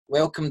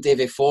welcome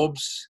Davie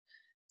Forbes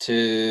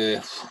to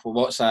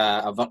what's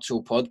a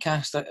virtual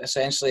podcast,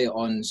 essentially,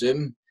 on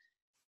Zoom.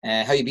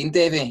 How you been,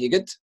 Davie? You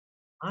good?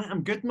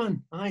 I'm good,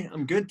 man.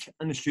 I'm good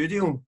in the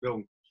studio.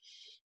 Well,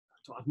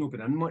 I've not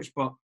been in much,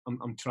 but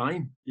I'm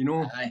trying, you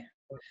know. Aye.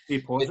 Stay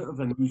positive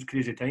in these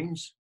crazy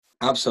times.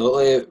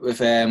 Absolutely. We've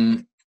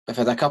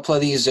had a couple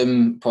of these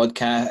Zoom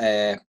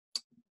podcasts,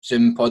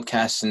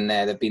 and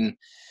they've been,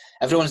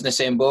 everyone's in the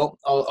same boat.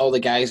 All the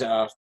guys that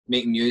are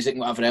making music and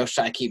whatever else,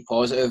 try to keep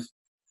positive,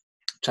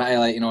 try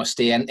to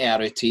stay into our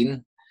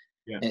routine.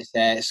 Yeah.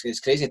 It's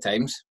crazy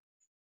times.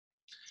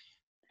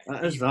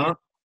 That is that.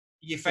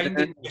 You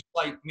finding, just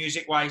like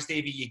music-wise,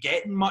 Davie, you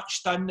getting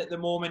much done at the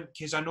moment?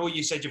 Because I know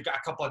you said you've got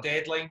a couple of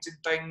deadlines and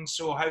things.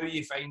 So how are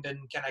you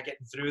finding kind of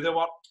getting through the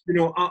work? You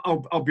know,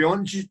 I'll be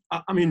honest.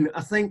 I mean,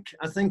 I think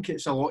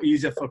it's a lot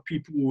easier for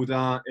people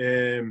that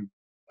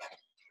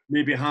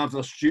maybe have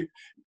their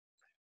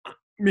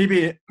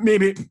maybe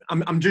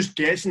I'm just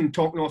guessing,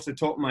 talking off the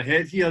top of my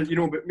head here. You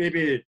know, but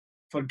maybe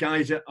for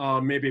guys that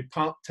are maybe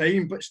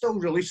part-time but still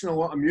releasing a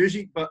lot of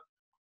music, but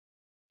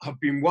have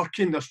been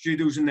working their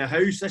studios in the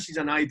house. This is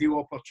an ideal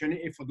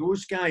opportunity for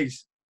those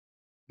guys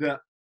that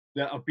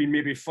have been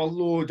maybe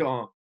furloughed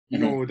or you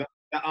know that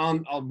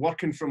are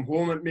working from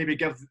home, and maybe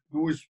give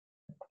those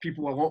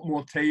people a lot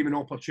more time and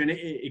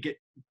opportunity to get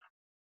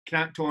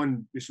cracked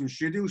on with some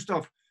studio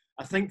stuff.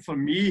 I think for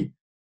me,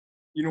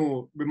 you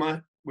know,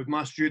 with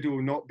my studio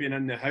not being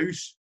in the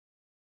house,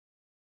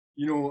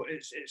 you know,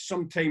 it's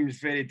sometimes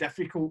very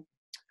difficult.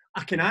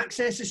 I can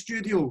access the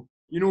studio,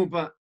 you know,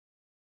 but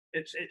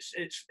it's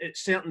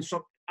certain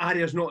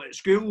areas not at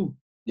school.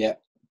 Yeah.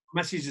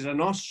 Mrs. is a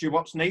nurse, she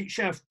works night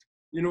shift.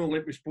 You know,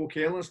 like we spoke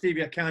earlier,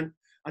 Stevie,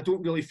 I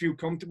don't really feel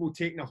comfortable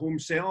taking a home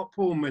setup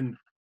home and,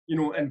 you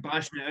know, and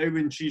bashing it out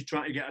when she's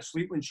trying to get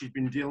asleep when she's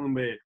been dealing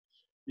with,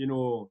 you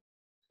know,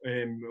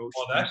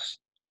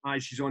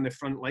 she's on the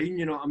front line,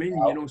 you know what I mean?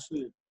 Wow. You know,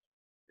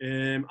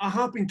 so I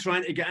have been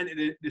trying to get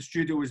into the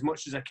studio as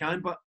much as I can,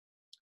 but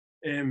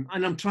and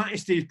I'm trying to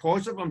stay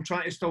positive. I'm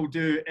trying to still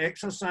do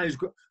exercise.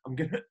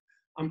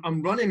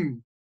 I'm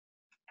running.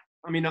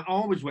 I mean, I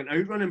always went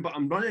out running, but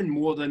I'm running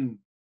more than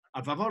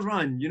I've ever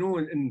ran, you know,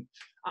 and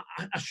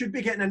I should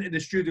be getting into the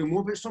studio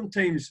more, but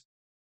sometimes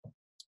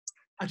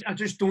I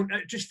just don't.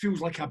 It just feels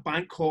like a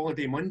bank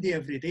holiday Monday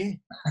every day.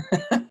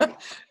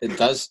 It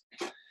does.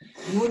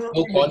 You know,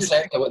 no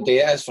concept of what day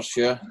it is, for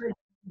sure.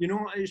 You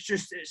know, it's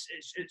just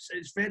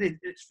it's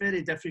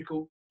very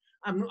difficult.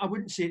 I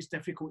wouldn't say it's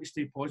difficult to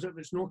stay positive.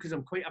 It's not, because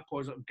I'm quite a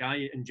positive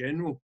guy in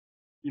general,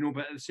 you know.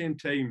 But at the same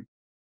time,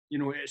 you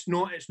know, it's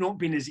not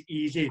been as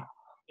easy.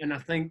 And I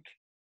think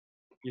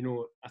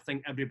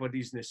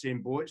everybody's in the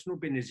same boat. It's not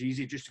been as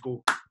easy just to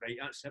go, right,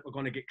 that's it, we're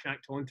going to get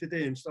cracked on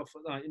today and stuff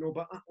like that, you know.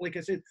 But like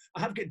I said,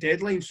 I have got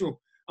deadlines, so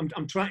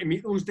I'm trying to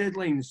meet those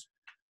deadlines.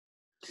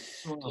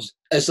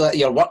 Has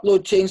your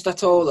workload changed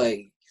at all?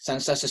 Like,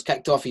 since this has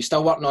kicked off, are you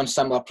still working on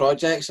similar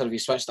projects, or have you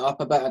switched it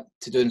up a bit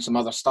to doing some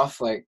other stuff?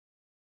 Like,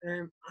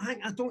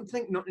 I don't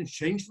think nothing's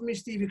changed for me,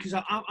 Stevie, because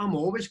I'm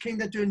always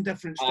kind of doing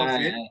different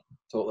stuff.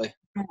 Totally.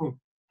 You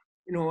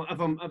know,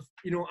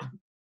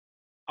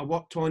 I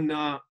worked on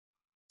that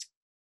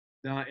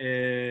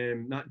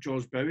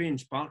George Bowie and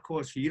Spark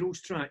Horse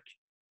Heroes track.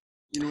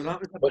 You know, that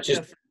was a bit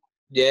different.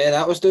 Yeah,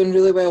 that was doing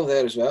really well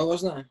there as well,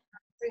 wasn't it?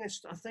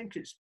 I think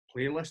it's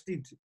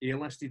playlisted,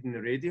 A-listed in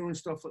the radio and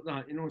stuff like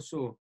that. You know,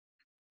 so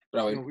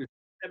brilliant. You know,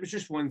 it was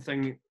just one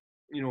thing.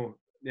 You know,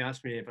 they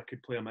asked me if I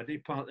could play a MIDI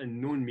part, and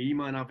knowing me,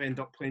 man, I've ended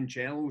up playing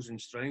cellos and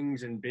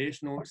strings and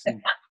bass notes,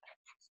 and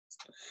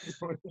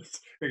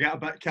we got a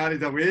bit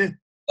carried away.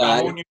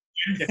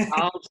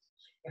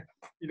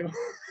 You know,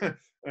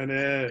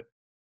 and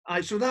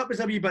so that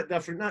was a wee bit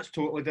different. That's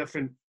totally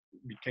different,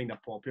 kind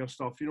of popular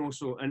stuff, you know.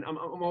 So, and I'm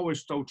always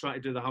still trying to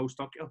do the house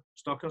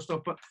Stucker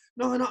stuff, but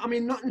no, I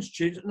mean, nothing's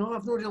changed. No,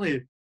 I've not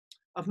really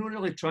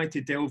tried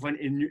to delve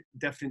into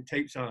different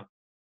types of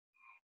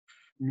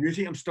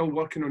music. I'm still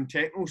working on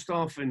techno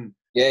stuff and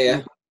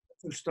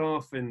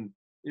stuff, and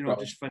you know,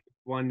 just finished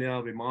one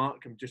there with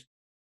Mark. I'm just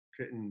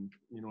putting,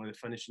 you know, the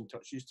finishing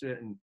touches to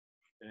it, and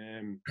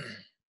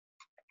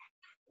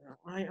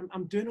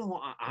I'm doing a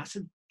lot of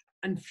acid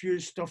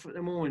infused stuff at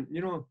the moment,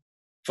 you know.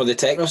 For the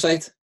techno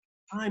side?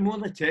 More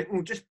the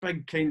techno, just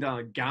big kind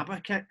of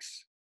GABA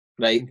kicks.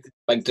 Right,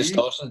 big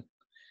distortion.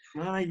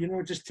 You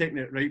know, just taking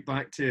it right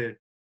back to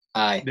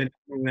the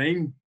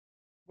 9.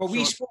 Well,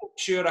 we spoke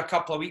a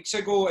couple of weeks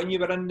ago, and you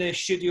were in the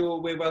studio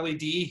with Willie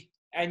D,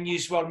 and you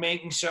were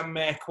making some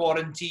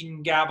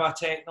quarantine GABA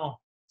techno.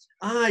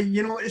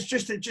 You know, it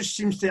just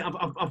seems to.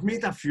 I've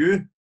made a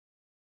few,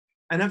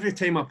 and every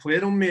time I play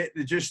them, mate,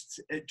 it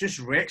just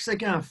wrecks the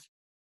gaff.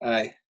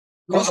 Aye.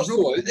 That's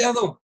so out there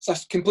though. It's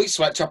a complete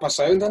switch up of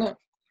sound, isn't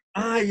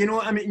it? You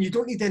know, I mean, you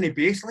don't need any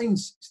bass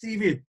lines,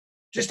 Stevie.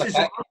 Just a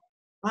kick.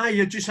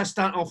 You just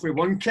start off with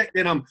one kick,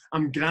 then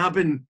I'm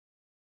grabbing,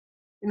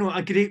 you know,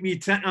 a great wee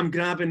tick. I'm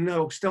grabbing.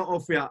 I'll start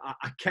off with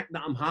a kick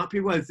that I'm happy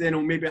with. Then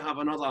I'll maybe have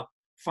another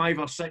 5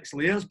 or 6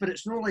 layers, but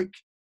it's not like,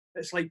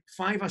 it's like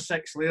 5 or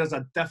 6 layers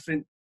of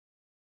different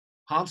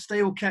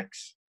hardstyle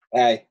kicks.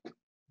 Aye.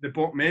 the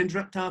bottom end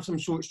ripped off them,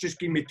 so it's just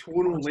giving me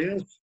tonal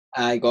layers.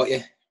 I got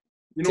you.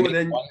 You To know, make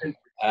then one.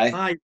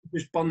 Aye.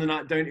 just burning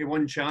that down to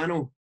one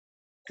channel,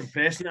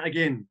 compressing it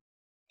again.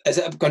 Is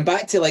it going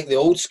back to like the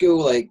old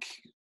school, like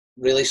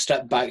really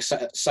stripped back,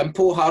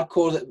 simple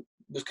hardcore that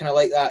was kind of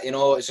like that? You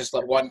know, it's just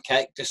like one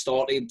kick,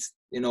 distorted,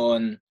 you know,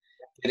 and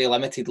very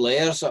limited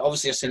layers. So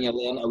obviously, you're saying you're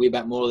layering a wee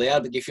bit more there,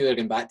 but do you feel you're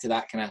going back to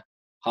that kind of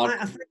hard?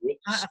 I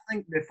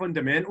think the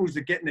fundamentals,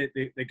 the getting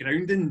the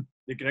grounding,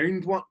 the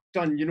groundwork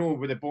done, you know,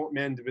 with the bottom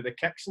end, with the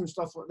kicks and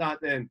stuff like that.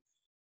 Then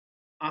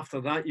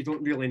after that, you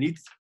don't really need.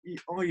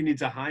 All you need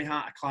is a hi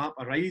hat, a clap,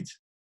 a ride.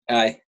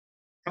 Aye.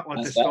 A couple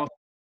of distorted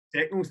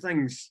techno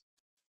things.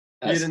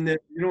 Here and there,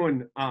 you know,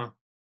 and a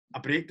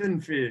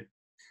breakdown for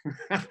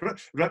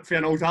rip for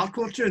an old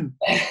hardcore tune.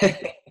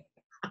 I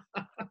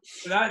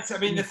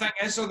mean, the thing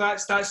is, though,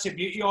 that's the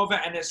beauty of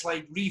it, and it's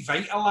like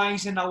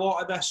revitalising a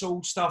lot of this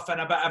old stuff in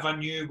a bit of a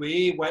new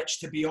way, which,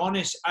 to be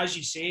honest, as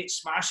you say, it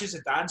smashes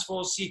the dance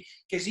floors. See,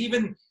 because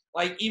even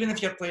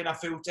if you're playing a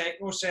full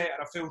techno set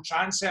or a full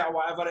trance set or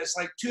whatever, it's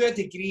like, to a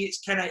degree,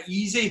 it's kind of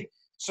easy.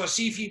 So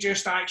see if you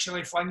just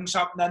actually fling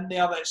something in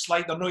there that's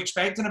like they're not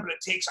expecting it, but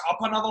it takes it up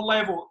another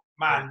level,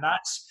 man,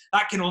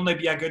 that can only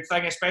be a good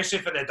thing, especially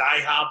for the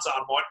diehards that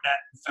are wanting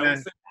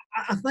it.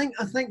 I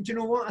think. Do you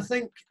know what? I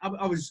think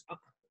I was. I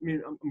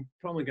mean, I'm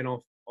probably going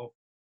off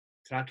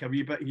track a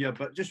wee bit here,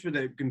 but just with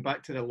going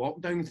back to the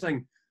lockdown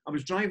thing, I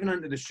was driving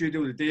into the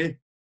studio today,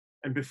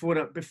 and before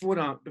I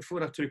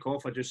took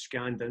off, I just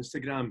scanned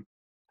Instagram,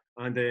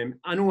 and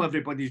I know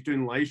everybody's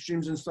doing live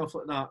streams and stuff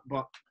like that,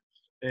 but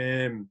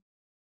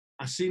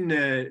I seen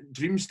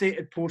Dream State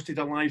had posted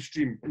a live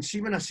stream, and see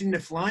when I seen the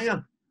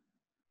flyer,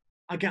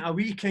 I get a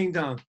wee kind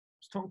of. I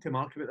was talking to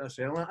Mark about this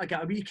earlier. I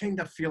get a wee kind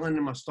of feeling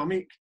in my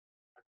stomach.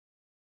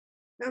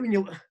 I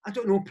mean, I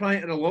don't know, prior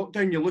to the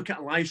lockdown, you look at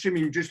a live stream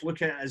and you just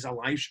look at it as a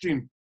live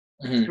stream.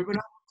 Mm-hmm. But when I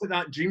looked at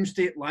that Dream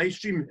State live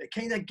stream, it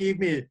kind of gave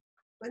me,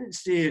 I didn't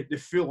say the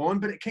full on,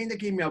 but it kind of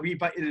gave me a wee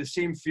bit of the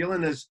same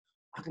feeling as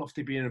I'd love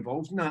to be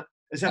involved in that,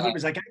 as if it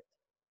was a gig.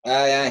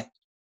 Aye.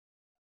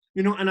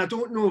 You know, and I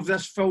don't know if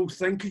this full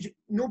thing, because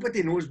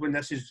nobody knows when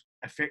this is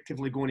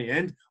effectively going to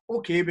end.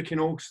 Okay, we can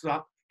all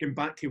start getting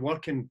back to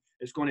work and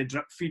it's going to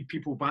drip feed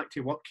people back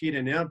to work here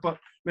and there. But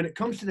when it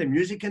comes to the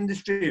music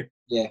industry,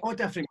 all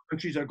different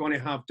countries are going to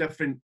have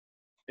different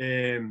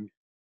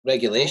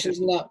regulations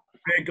and that.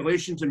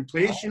 Regulations in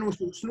place, you know,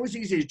 so it's not as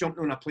easy as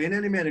jumping on a plane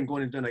anymore and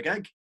going and doing a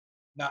gig.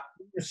 Nah.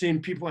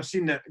 People are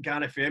saying that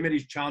Gareth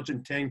Emery's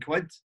charging 10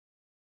 quid.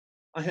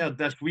 I heard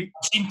this week.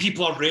 I've seen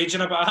people are raging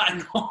about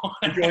it.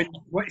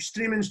 Twitch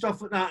streaming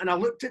stuff like that, and I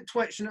looked at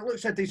Twitch and it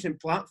looks a decent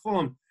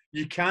platform.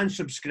 You can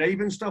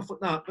subscribe and stuff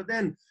like that, but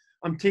then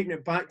I'm taking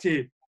it back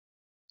to: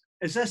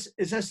 is this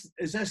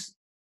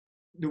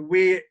the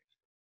way?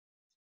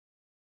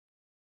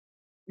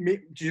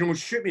 You know,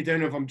 shoot me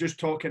down if I'm just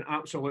talking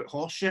absolute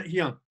horseshit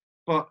here,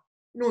 but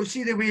no,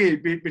 see the way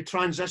we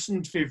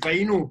transitioned from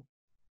vinyl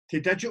to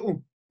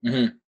digital.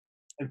 Mm-hmm.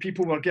 And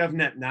people were giving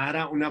it, nah,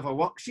 that'll never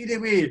work. See the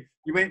way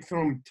you went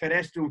from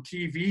terrestrial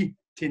TV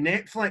to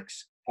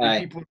Netflix,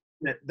 and people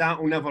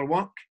that'll never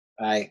work.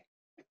 Aye.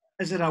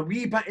 Is there a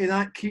wee bit of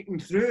that keeping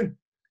through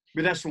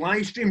with this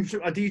live stream? So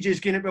a DJ's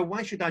going, well,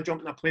 why should I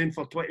jump in a plane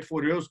for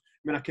 24 hours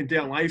when I can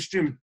do a live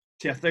stream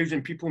to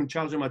 1,000 people and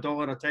charge them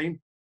 $1 a time?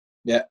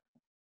 Yeah.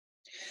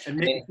 And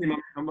make them,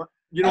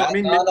 you know what I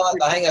mean? No,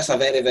 I think that's a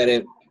very,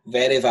 very,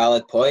 very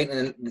valid point.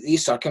 And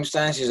these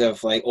circumstances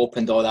have like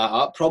opened all that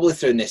up, probably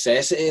through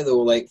necessity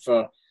though. Like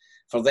for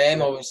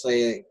them,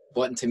 obviously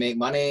wanting to make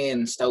money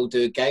and still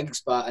do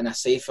gigs, but in a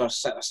safer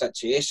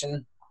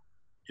situation.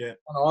 Yeah.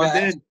 But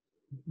then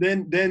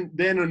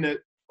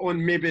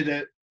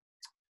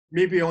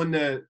on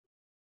the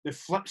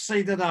flip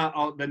side of that,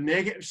 or the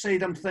negative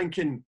side, I'm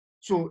thinking.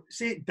 So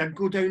say it did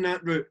go down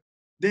that route,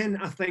 then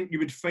I think you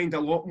would find a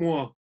lot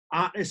more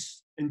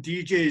artists and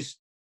DJs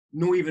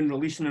not even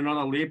releasing on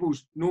other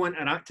labels, no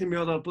interacting with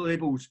other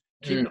labels,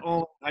 keeping it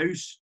all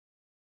in-house.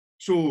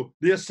 So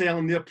they're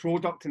selling their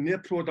product and their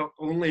product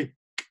only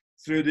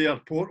through their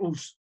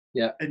portals.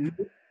 Yeah. And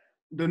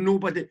there's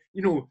nobody,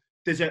 you know,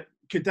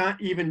 could that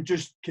even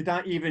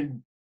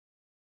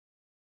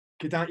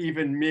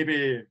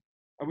maybe,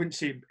 I wouldn't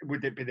say,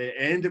 would it be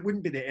the end? It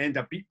wouldn't be the end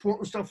of Beatport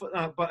and stuff like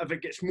that, but if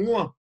it gets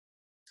more,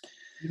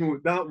 you know,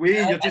 that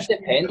way, you're just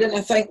dependent,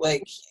 I think,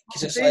 like,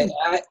 because it's like,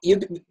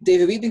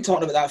 David, we've been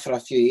talking about that for a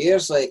few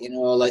years, like, you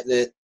know, like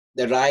the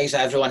rise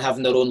of everyone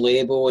having their own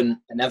label and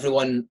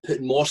everyone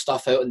putting more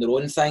stuff out on their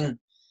own thing,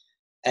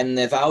 and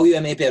the value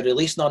of maybe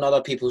releasing on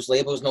other people's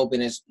labels not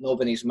been as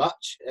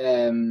much,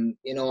 you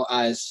know,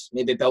 as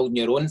maybe building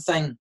your own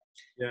thing.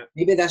 Yeah.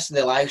 Maybe this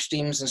the live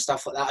streams and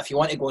stuff like that. If you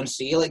want to go and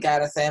see like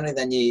Gareth Emery,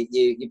 then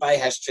you buy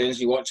his tunes,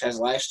 you watch his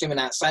live stream, and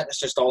that's it. It's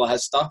just all of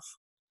his stuff.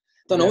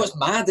 Don't know, it's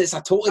mad. It's a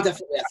totally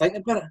different way of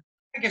thinking about it. I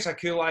think it's a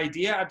cool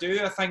idea. I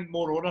do. I think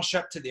more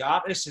ownership to the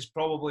artist is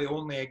probably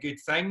only a good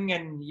thing,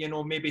 and you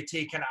know, maybe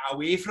taking it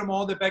away from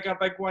all the big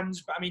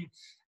ones. But I mean,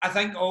 I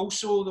think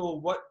also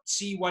though,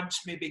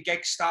 once maybe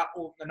gigs start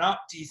opening up,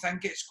 do you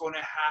think it's going to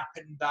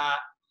happen that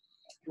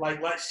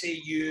like, let's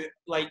say you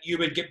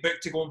would get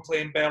booked to go and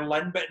play in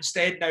Berlin, but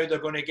instead now they're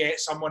going to get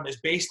someone that's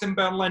based in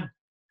Berlin.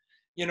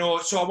 You know,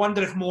 so I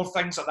wonder if more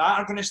things like that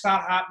are going to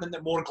start happening,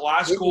 that more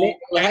Glasgow.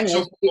 Here's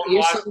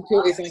something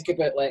cool to think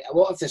about. Like,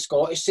 what if the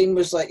Scottish scene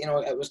was like, you know,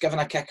 it was given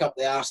a kick up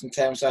the arse in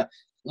terms of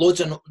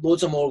loads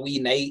of more wee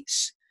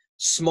nights,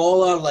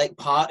 smaller like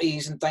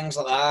parties and things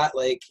like that.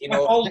 Like, you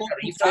know, a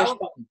refresh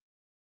button.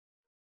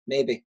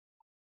 Maybe.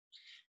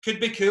 Could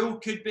be cool.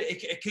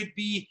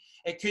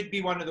 It could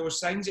be one of those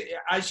things.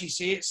 As you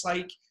say, it's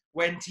like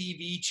when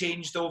TV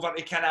changed over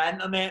to kind of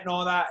internet and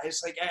all that.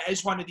 It's like, it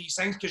is one of these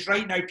things, because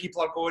right now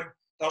people are going,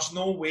 there's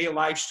no way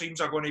live streams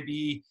are going to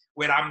be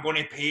where I'm going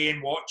to pay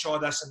and watch all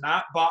this and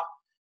that. But,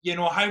 you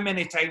know, how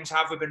many times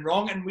have we been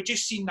wrong? And we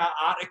just seen that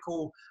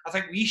article, I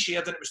think we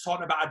shared, and it was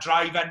talking about a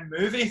drive-in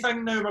movie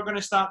thing now we're going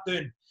to start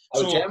doing.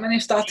 Oh, so, Germany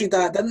started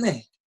that, didn't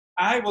they?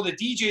 Aye, well, the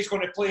DJ's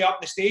going to play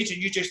up the stage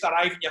and you just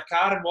arrive in your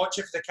car and watch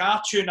it for the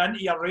car, tune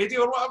into your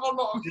radio or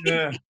whatever.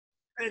 Yeah.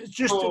 It's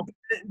just, so,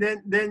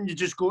 then you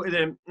just go to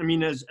them. I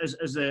mean, as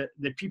the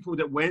people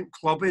that went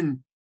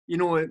clubbing, you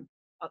know,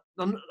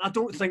 I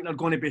don't think they're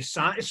going to be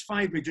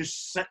satisfied with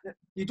just sitting.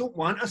 You don't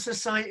want a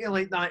society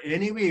like that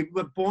anyway.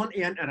 We're born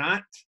to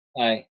interact.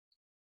 Aye.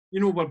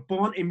 You know, we're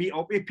born to meet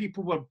up with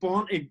people. We're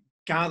born to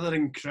gather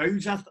in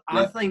crowds.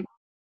 I think,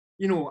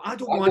 you know, I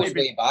don't want to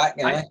be back.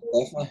 Yeah,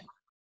 definitely.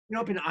 You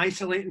know, I've been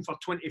isolating for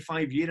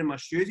 25 years in my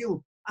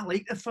studio. I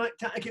like the fact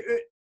that I get out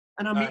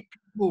and I meet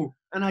people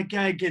and I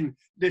gig and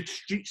the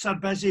streets are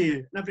busy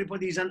and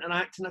everybody's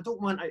interacting. I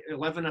don't want to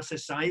live in a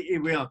society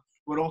where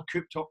we're all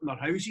cooped up in our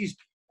houses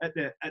at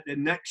the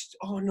next,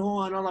 oh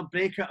no, another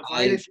breakout of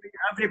virus.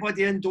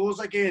 Everybody indoors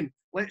again.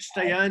 Let's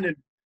stay in. And,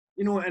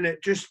 you know, and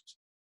it just,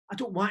 I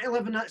don't want to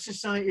live in that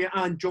society.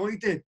 I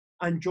enjoyed the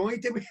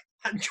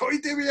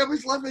way I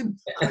was living.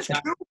 That's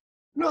cool.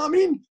 You know what I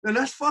mean? And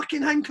this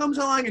fucking thing comes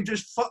along and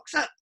just fucks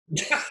it.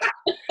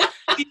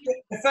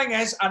 The thing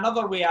is,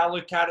 another way I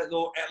look at it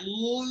though, at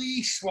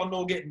least we're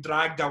not getting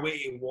dragged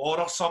away to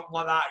war or something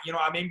like that. You know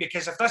what I mean?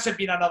 Because if this had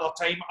been another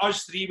time,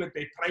 us three would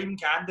be prime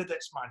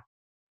candidates, man.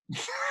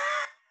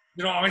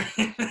 You know what I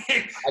mean?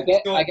 I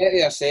get what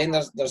you're saying.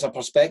 There's a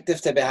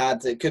perspective to be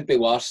had. It could be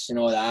worse, you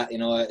know that. You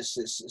know,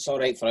 it's all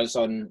right for us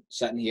on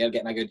sitting here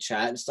getting a good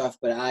chat and stuff.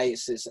 But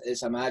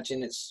it's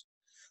imagine it's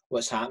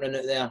what's happening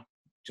out there.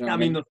 Do you know what I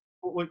mean?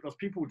 There's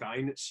people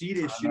dying. It's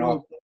serious. You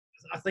know,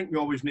 I think we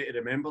always need to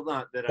remember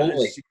that there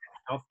totally. Is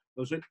stuff.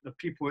 There's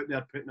people out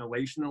there putting their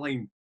lives on the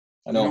line.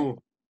 I know. You know,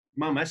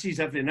 my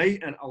missus every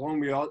night, and along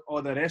with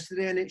all the rest of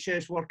the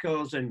NHS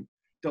workers and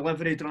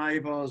delivery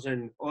drivers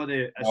and all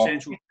the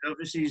essential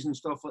services and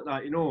stuff like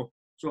that. You know,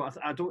 so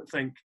I don't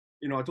think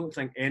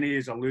any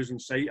is a losing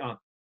sight of,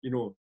 you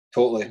know.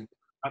 Totally.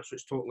 That's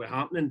what's totally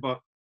happening, but.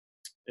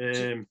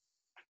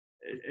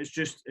 It's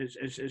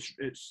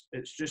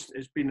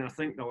been, I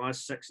think the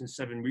last 6 and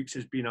 7 weeks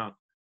has been a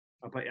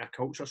bit of a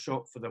culture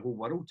shock for the whole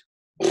world.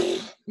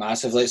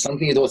 Massively. It's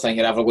something you don't think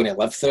you're ever going to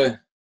live through,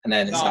 and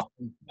then it's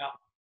happening. No.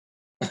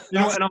 You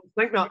know, and I was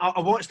thinking, I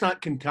watched that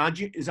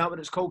Contagion. Is that what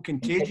it's called?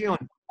 Contagion?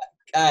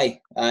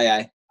 Aye.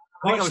 I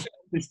think I was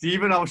with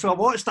Stephen. I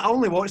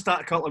only watched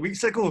that a couple of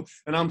weeks ago,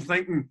 and I'm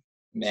thinking,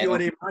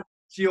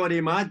 see all the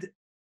mad.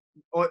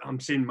 Oh, I'm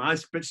saying mad,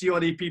 but see all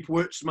the people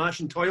out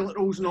smashing toilet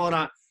rolls and all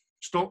that.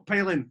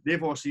 Stockpiling,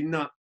 they've all seen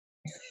that.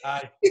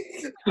 Aye.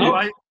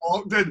 Right,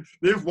 dude,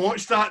 they've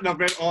watched that and I've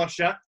went, oh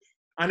shit,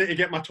 I need to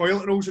get my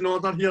toilet rolls in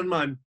order here,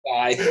 man.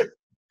 Aye.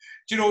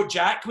 Do you know,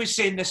 Jack was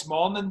saying this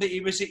morning that he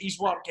was at his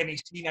work and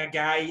he's seen a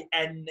guy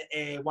in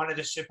one of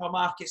the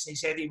supermarkets and he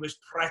said he was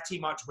pretty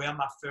much wearing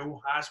a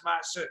full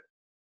hazmat suit.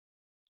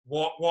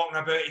 Walking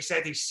about, he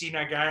said he's seen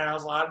a guy, and I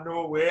was like,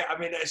 no way. I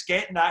mean, it's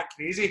getting that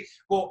crazy.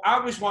 Well, I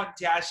was wanting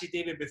to ask you,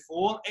 David,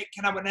 before it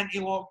kind of went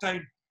into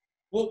lockdown,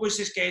 what was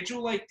the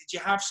schedule like? Did you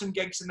have some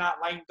gigs in that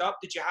lined up?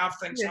 Did you have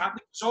things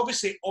happening? So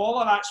obviously all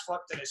of that's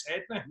flipped in his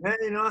head now. Yeah,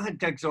 you know, I had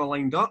gigs all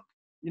lined up.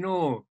 You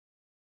know,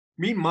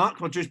 me and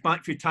Mark were just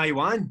back from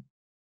Taiwan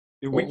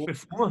the week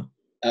before.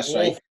 That's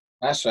right.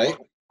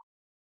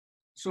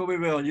 So we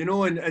were, you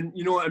know, and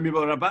you know, and we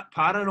were a bit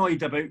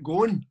paranoid about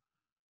going.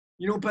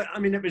 You know, but I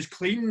mean, it was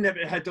clean.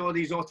 It had all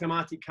these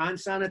automatic hand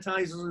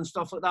sanitizers and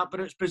stuff like that. But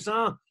it's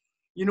bizarre,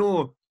 you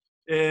know.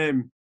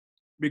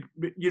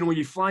 You know,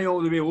 you fly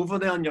all the way over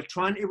there and you're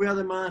trying to wear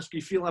the mask.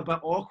 You feel a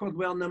bit awkward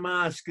wearing the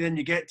mask. Then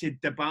you get to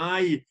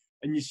Dubai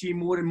and you see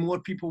more and more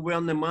people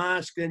wearing the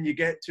mask. Then you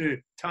get to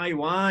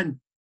Taiwan.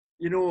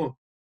 You know,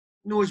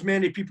 not as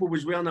many people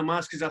was wearing a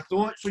mask as I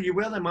thought. So you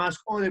wear the mask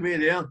all the way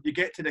there. You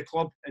get to the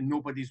club and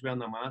nobody's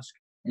wearing a mask.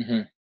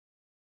 Mm-hmm.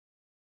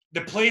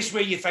 The place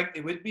where you think they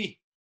would be.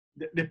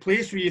 The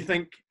place where you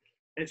think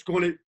it's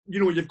going to, you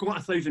know, you've got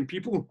 1,000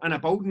 people in a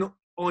building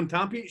on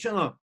top of each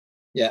other.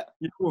 Yeah.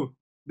 You know,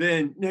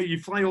 then now you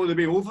fly all the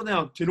way over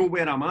there to not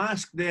wear a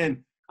mask.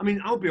 Then, I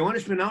mean, I'll be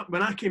honest, when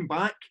I came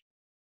back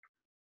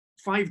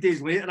 5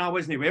 days later, I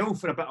wasn't well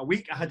for about a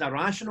week. I had a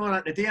rash and all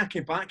that. The day I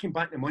came back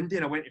the Monday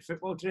and I went to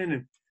football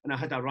training and I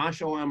had a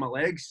rash all on my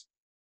legs.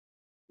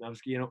 And I was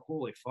getting up,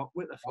 holy fuck,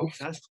 what the fuck is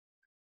this?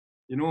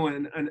 You know,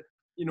 and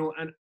you know,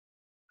 and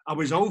I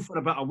was ill for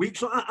about a week.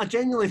 So I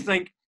genuinely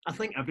think, I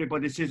think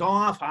everybody says, oh,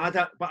 I've had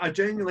it, but I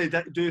genuinely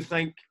do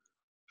think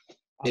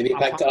maybe you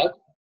picked it up.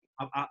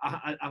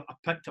 I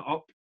picked it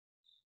up.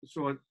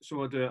 So I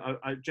do.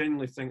 I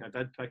genuinely think I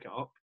did pick it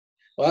up.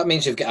 Well, that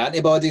means you've got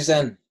antibodies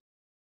then.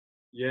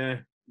 Yeah.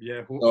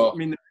 Oh. I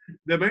mean,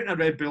 the amount of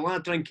Red Bull I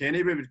drink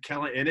anyway would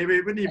kill it anyway.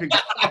 It wouldn't even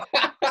get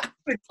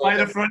by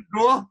the front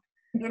door.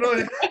 You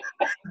know.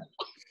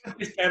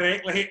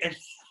 Directly.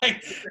 You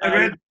get the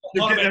Red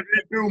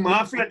Bull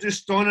Mafia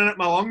just stoning at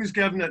my lungs,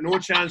 giving it no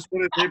chance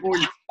for the table.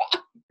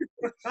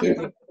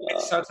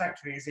 It's such a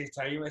crazy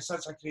time. It's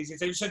such a crazy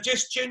time. So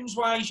just tunes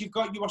wise, you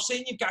were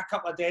saying you've got a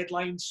couple of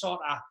deadlines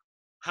sort of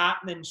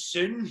happening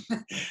soon,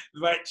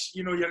 which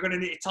you're going to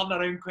need to turn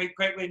around quite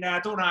quickly. Now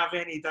I don't have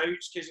any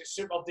doubts because it's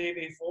Super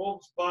Davie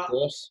Forbes, but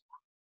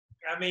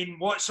I mean,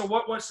 what's in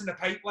the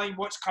pipeline?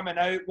 What's coming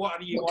out? What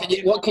are you?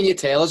 What can you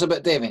tell us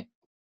about Davie?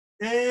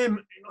 I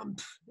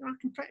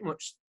can pretty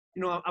much,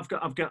 I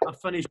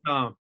finished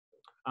a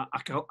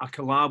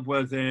collab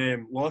with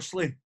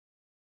Lossley,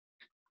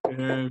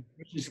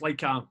 which is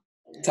like a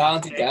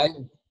talented guy.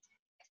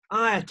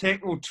 A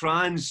techno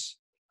trance.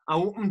 I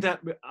opened it.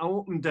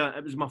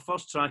 It was my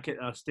first track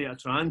at A State of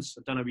Trance.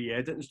 I've done a wee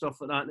edit and stuff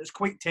like that, and it's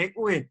quite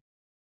techno-y.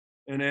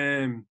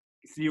 And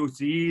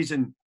 303s,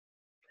 and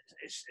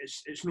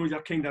it's no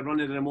your kind of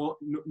running the remote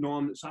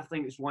norm. I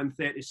think it's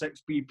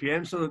 136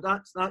 BPM. So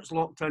that's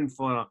locked in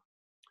for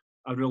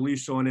a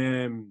release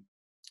on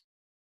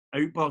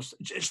Outburst.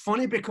 It's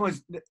funny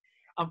because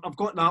I've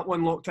got that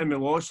one locked in with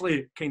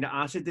Lossley, kind of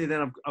acidy.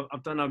 Then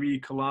I've done a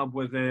wee collab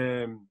with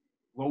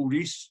Will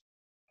Reese.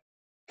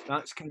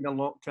 That's kind of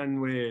locked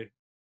in with.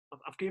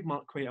 I've gave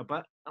Mark quite a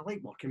bit. I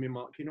like working with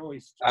Mark.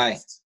 He's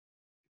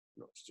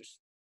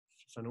just,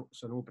 it's a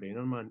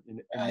no-brainer, man.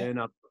 And then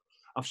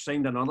I've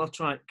signed another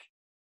track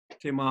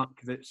to Mark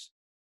it's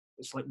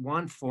like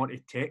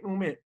 140 techno,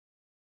 mate.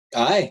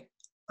 Aye.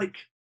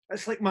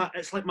 It's like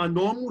my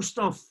normal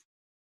stuff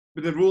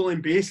with the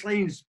rolling bass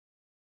lines,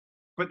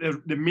 but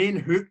the main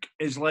hook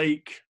is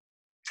like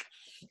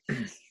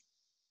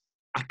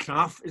a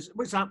craft.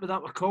 What's that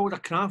we're called? A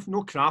craft?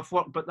 No craft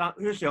work, but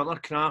who's the other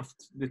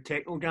craft? The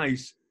techno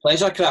guys.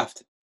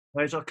 Pleasurecraft.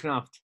 It's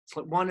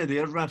like one of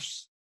their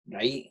riffs.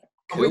 Right.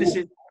 Cool. I would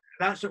say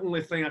that's the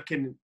only thing I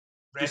can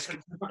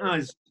describe it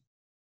as.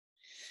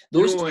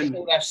 Those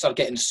techno riffs are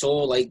getting so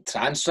like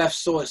trance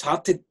riffs, so it's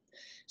hard to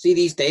see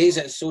these days.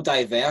 It's so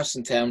diverse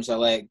in terms of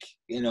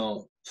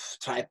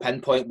try to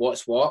pinpoint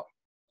what's what.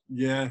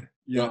 Yeah.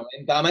 You know what I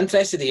mean? But I'm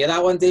interested to hear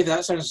that one, Dave.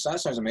 That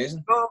sounds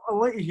amazing. Well, I'll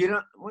let you hear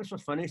it. Once we're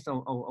finished,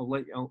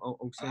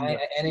 I'll send it.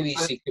 Any wee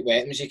secret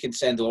weapons you can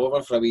send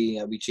over for a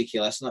wee cheeky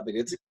listen, that'd be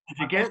good.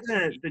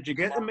 Did you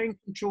get the mind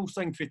control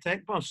thing for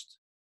Tech Burst?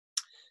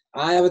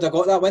 Aye, I would have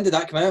got that. When did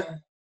that come out?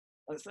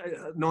 It's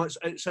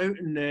out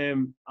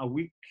in a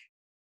week.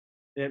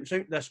 It's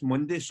out this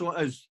Monday, so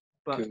it is.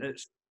 But cool.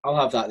 I'll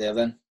have that there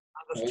then.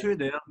 There's two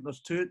there. There's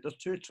two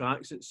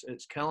tracks.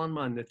 It's killing,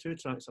 man. The two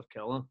tracks are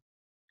killer.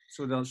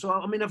 So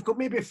I mean, I've got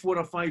maybe 4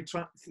 or 5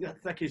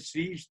 thick as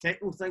thieves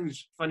techno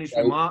things finished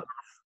with Mark.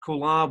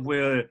 Collab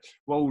with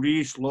Will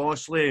Reese,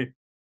 Lossley,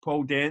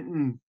 Paul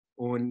Denton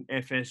on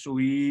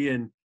FSOE,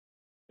 and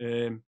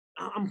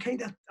I'm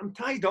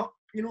tied up,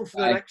 for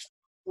the next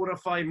 4 or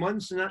 5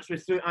 months, and that's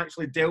without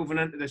actually delving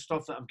into the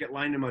stuff that I've got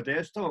lying on my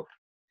desktop.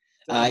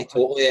 Aye,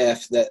 totally.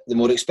 If the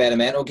more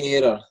experimental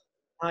gear, or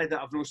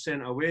that I've not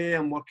sent away.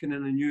 I'm working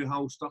on a new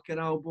Hal Stucker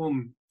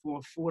album,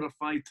 4 or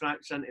 5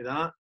 tracks into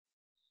that.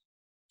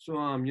 So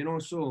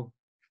so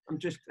I'm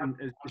just.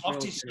 I'd love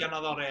to see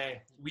another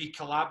wee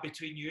collab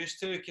between you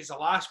two, because the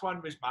last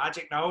one was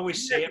magic. And I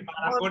always say it, man.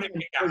 I'm going to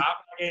make it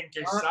happen again,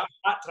 because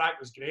that track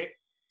was great.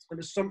 It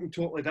was something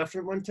totally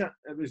different, wasn't it?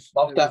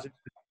 Loved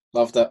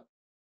it.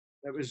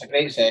 It was a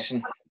great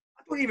session. I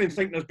don't even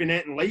think there's been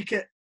anything like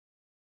it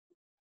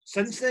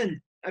since then,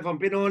 if I'm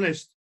being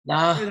honest.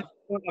 Nah.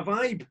 A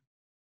vibe.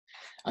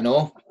 I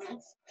know.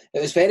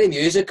 It was very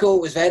musical.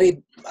 It was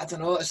very, I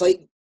don't know, it's like,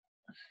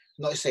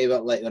 not to say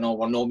that we're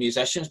no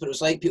musicians, but it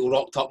was like people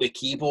rocked up with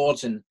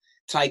keyboards and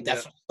tried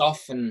different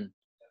stuff, and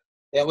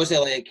it was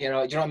like, do you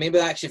know what I mean?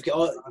 But actually,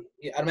 I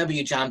remember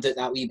you jammed out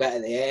that wee bit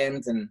at the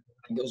end, and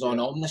I think it was on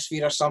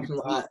Omnisphere or something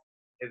like that.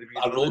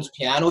 A Rhodes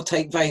piano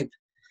type vibe.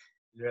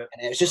 Yeah.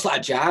 And it was just like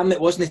a jam. It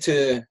wasn't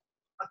too,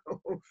 you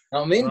know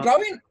what I mean?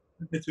 Brilliant.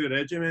 Too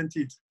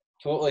regimented.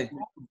 Totally.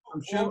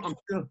 I'm sure.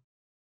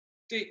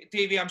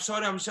 Davie, I'm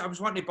sorry, I was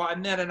wanting to butt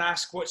in there and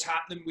ask what's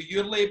happening with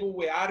your label,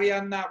 with Aria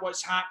and that.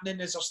 What's happening?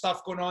 Is there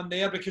stuff going on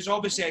there? Because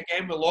obviously,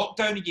 again, with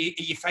lockdown,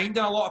 are you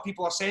finding a lot of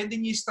people are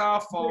sending you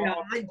stuff? Or? Yeah,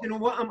 you know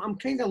what? I'm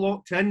kind of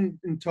locked in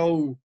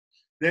until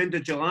the end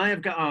of July.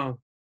 I've got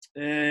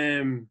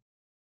a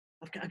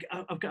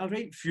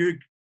right few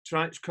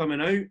tracks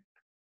coming out.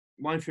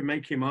 One for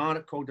Mikey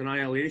Mark called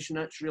Annihilation.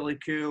 That's really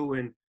cool,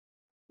 and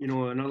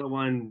another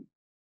one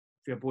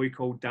for a boy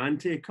called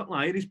Dante. A couple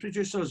of Irish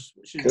producers,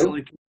 which is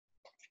really cool.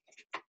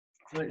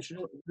 It's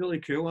really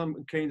cool.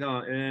 I'm kind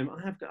of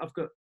I've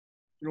got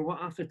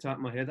off the top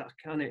of my head I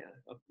can't.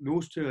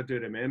 Those two I do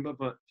remember,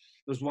 but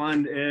there's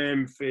one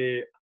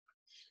for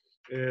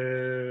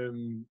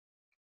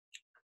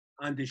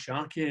Andy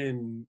Sharkey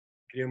and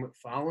Graham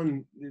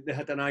McFarlane, they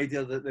had an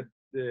idea that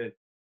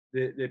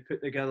they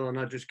put together, and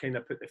I just kind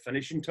of put the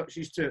finishing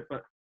touches to it.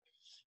 But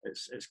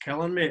it's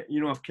killing me.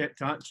 You know, I've kept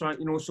that track,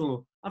 you know,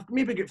 so I've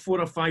maybe got 4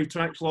 or 5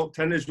 tracks locked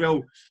in as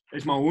well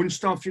as my own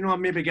stuff. You know, I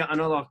maybe get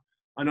another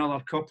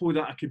couple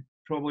that I could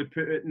probably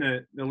put it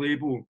in the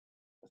label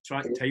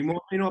track time on.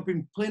 You know, I've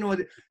been playing all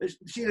the.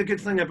 See, the good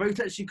thing about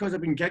it is because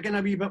I've been gigging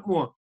a wee bit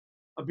more.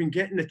 I've been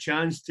getting the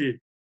chance to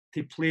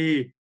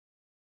play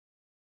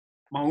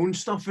my own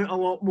stuff out a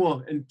lot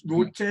more and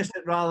road test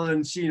it rather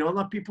than seeing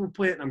other people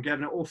play it and I'm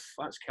giving it, oh,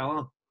 that's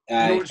killer.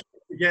 Aye. You know, it's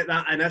to get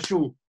that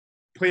initial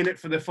playing it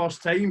for the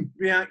first time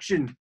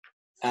reaction.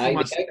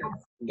 Aye,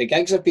 the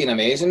gigs have been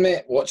amazing,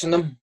 mate, watching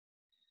them.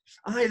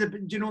 Aye,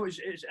 you know, it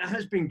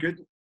has been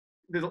good.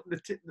 The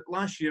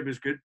last year was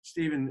good,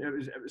 Stephen.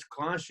 It was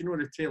class, you know,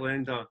 the tail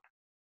end of,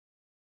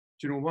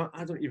 do you know what?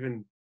 I don't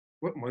even,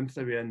 what month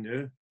are we in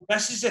now?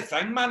 This is the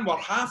thing, man. We're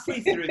halfway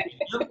through the year,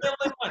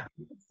 really, man.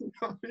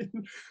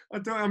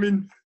 I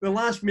mean, the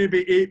last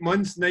maybe 8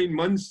 months, 9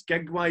 months,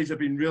 gig-wise, have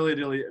been really,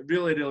 really,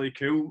 really, really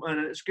cool. And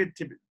it's good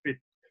to be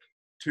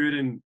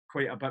touring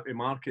quite a bit with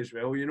Mark as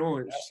well, you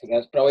know.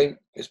 That's brilliant.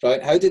 It's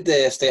brilliant. How did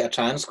the State of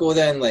Trance go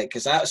then? Like,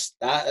 because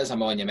that is a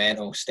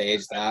monumental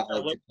stage, that.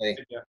 Like, to play.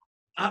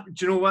 Do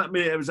you know what,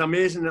 mate? It was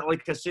amazing that,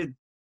 like I said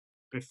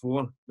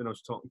before, when I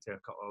was talking to a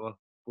couple of other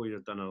boys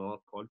who'd done another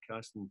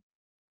podcast, and,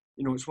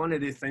 you know, it's one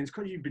of the things,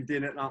 because you've been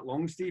doing it that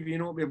long, Steve, you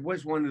know, it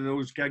was one of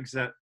those gigs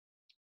that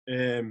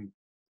you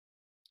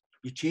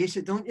chase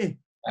it, don't you?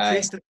 Aye.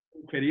 Chase the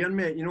career,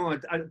 mate. You know,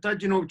 I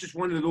did, you know, just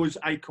one of those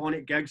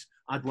iconic gigs.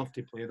 I'd love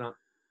to play that.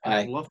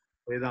 I'd love to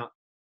play that.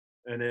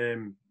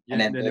 And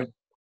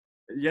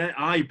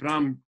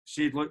Bram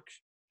said, look,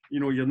 you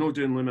know, you're not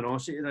doing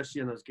Luminosity this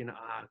year, and I was going,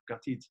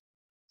 gutted.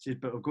 Said,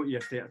 but I've got you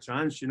A State of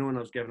Trance, you know, and I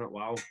was giving it,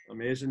 wow,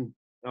 amazing.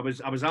 I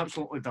was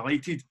absolutely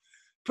delighted.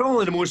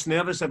 Probably the most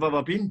nervous I've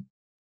ever been.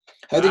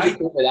 How did you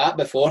cope with that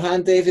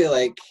beforehand, Davie?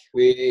 Like,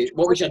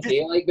 what was your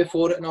day like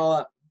before it and all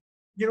that?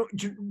 You know,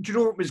 do you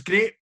know what was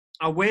great?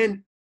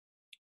 We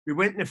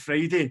went on a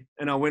Friday,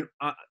 and I went.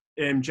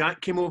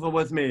 Jack came over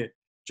with me,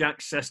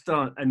 Jack's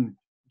sister, and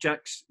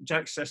Jack's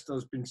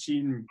sister's been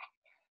seeing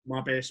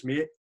my best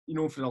mate, you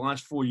know, for the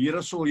last 4 years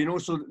or so, you know.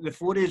 So the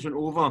 4 days went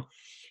over,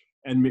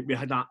 and we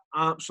had that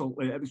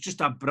absolutely. It was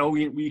just a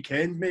brilliant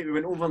weekend, mate. We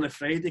went over on the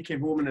Friday, came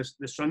home on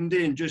the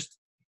Sunday, and just,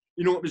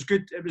 you know, it was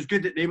good. It was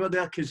good that they were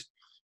there because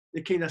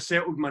they kind of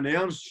settled my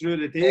nerves through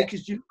the day.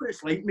 Because you know what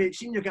it's like, mate.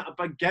 Seeing you get a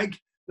big gig,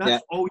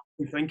 that's all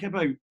you can think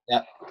about.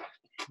 Yeah.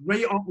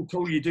 Right up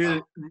until you do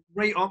it,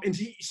 right up. And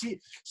see,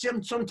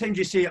 sometimes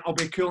you say, I'll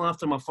be cool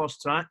after my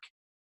first track.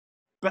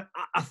 But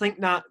I think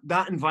that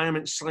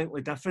environment's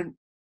slightly different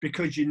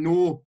because you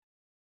know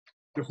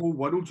the whole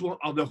world's or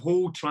the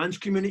whole trance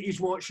community's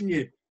watching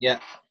you. Yeah.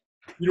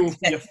 You know,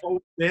 for your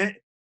full set.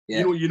 Yeah.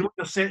 You know your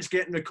set's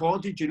getting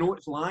recorded, you know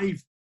it's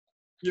live.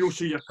 You know,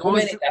 so you're so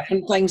many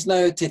different things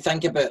now to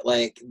think about.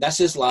 Like, this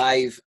is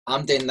live,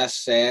 I'm doing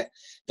this set.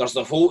 There's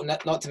the whole,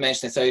 not to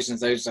mention the thousands and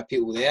thousands of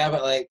people there,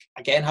 but like,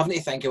 again, having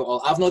to think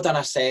about I've not done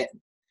a set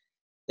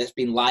that's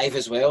been live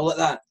as well like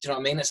that. Do you know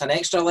what I mean? It's an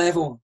extra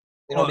level.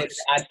 You know, it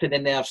adds to the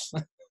nerves.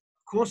 Of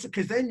course,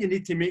 because then you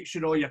need to make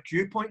sure all your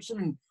cue points are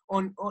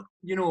on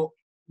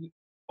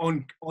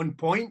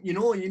point. You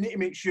know, you need to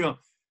make sure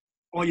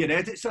all your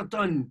edits are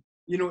done.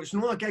 You know, it's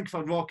not a gig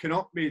for rocking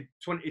up with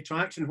 20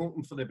 tracks and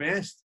hoping for the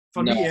best.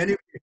 For me, anyway.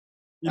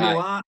 You know,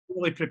 I'm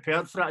really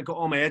prepared for it. I got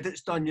all my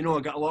edits done. You know, I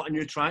got a lot of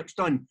new tracks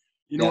done.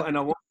 You know, and I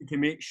wanted to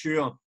make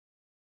sure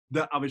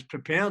that I was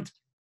prepared.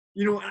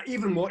 You know,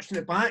 even watching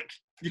it back,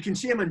 you can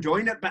see I'm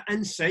enjoying it, but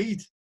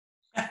inside,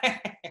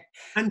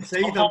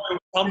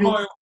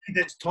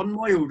 it's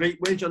turmoil. Right,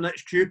 when's your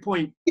next cue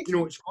point? You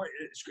know,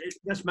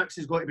 this mix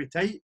has got to be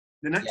tight.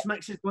 The next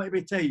mix has got to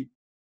be tight.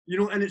 You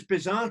know, and it's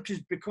bizarre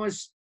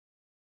because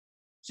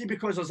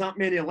there's that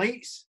many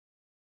lights.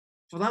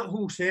 For that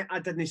whole set, I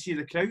didn't see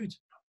the crowd.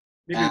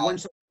 Maybe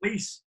once or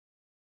twice.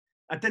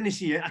 I didn't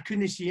see it. I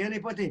couldn't see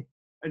anybody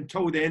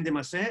until the end of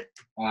my set.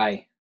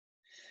 Aye.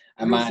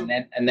 And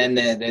then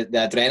the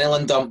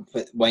adrenaline dump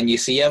when you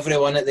see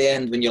everyone at the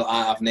end, when you're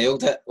like, I've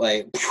nailed it.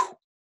 Like,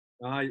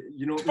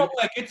 you know, it's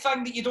probably a good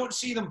thing that you don't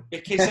see them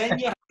because then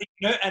you're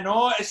out and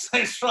all.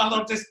 It's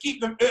rather just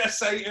keep them out of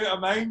sight, out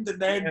of mind,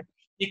 and then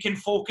you can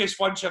focus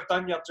once you've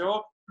done your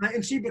job.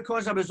 And see,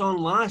 because I was on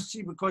last,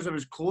 because I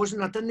was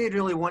closing, I didn't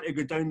really want to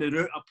go down the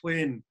route of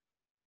playing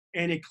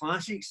any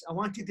classics. I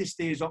wanted to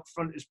stay as up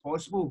front as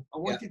possible. I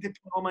wanted to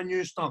play all my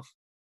new stuff.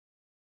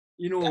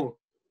 You know,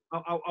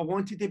 I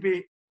wanted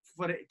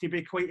for it to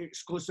be quite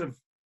exclusive.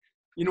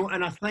 You know,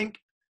 and I think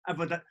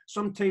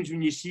sometimes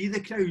when you see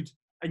the crowd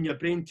and your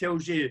brain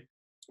tells you,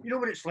 you know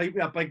what it's like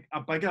with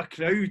a bigger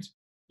crowd.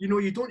 You know,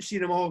 you don't see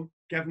them all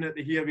giving it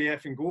the here we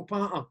F and go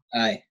patter.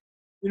 Aye.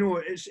 You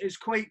know, it's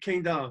quite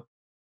kind of.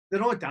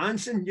 They're all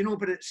dancing, you know,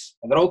 but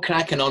they're all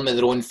cracking on with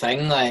their own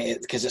thing,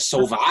 like, because it's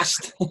so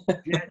vast.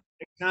 Yeah,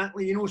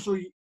 exactly. You know, so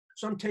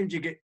sometimes you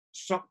get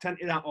sucked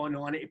into that. Oh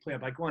no, I need to play a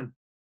big one.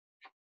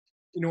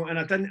 You know, and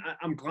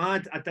I'm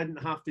glad I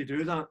didn't have to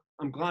do that.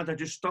 I'm glad I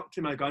just stuck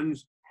to my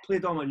guns,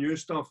 played all my new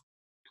stuff,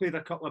 played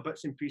a couple of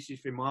bits and pieces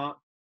for Mark,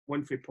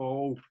 one for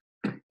Paul,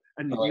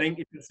 and 90%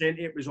 of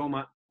it was all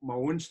my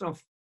own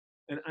stuff.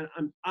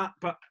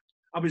 But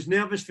I was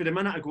nervous for the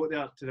minute I got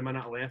there to the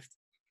minute I left.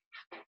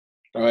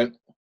 All right.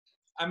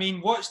 I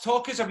mean,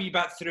 talk us a wee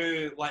bit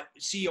through, like,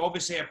 see,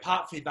 obviously,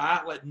 apart from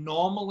that, like,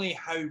 normally,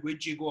 how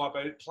would you go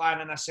about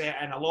planning a set?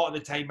 And a lot of the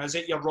time, is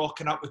it you're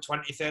rocking up with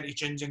 20, 30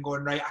 tunes and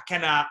going, right,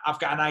 I've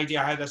got an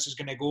idea how this is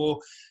going to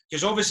go?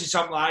 Because obviously,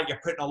 something like that,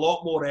 you're putting a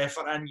lot more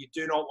effort in. You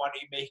do not want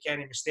to make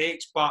any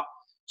mistakes. But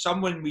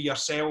someone with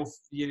yourself,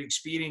 your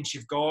experience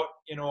you've got,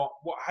 you know,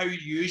 how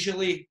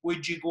usually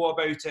would you go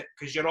about it?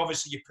 Because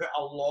you put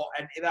a lot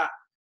into that.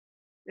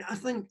 Yeah, I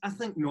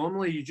think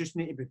normally you just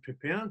need to be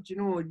prepared. You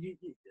know,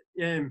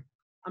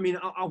 I mean,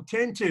 I'll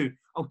tend to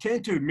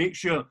make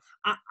sure.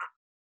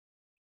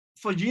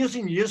 For years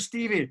and years,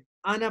 Stevie,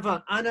 I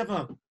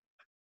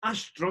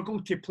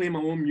struggled to play my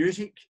own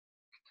music.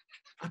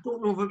 I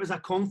don't know if it was a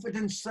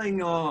confidence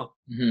thing or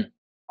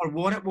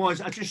what it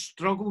was. I just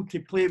struggled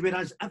to play,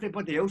 whereas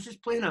everybody else is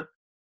playing it.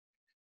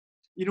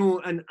 You know,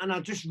 and I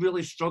just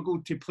really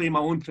struggled to play my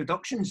own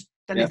productions.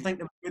 Didn't think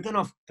they were good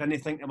enough.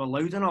 Didn't think they were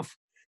loud enough.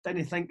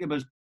 Didn't think there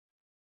was,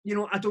 you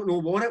know, I don't know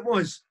what it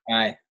was.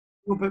 Aye.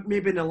 But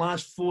maybe in the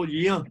last 4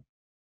 years.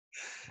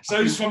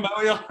 Sounds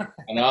familiar.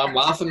 I know, I'm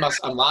laughing.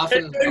 I'm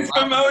laughing.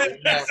 Familiar.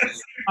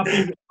 I've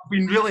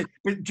been really.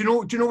 But do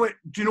you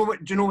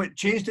know what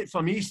changed it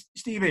for me,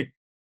 Stevie?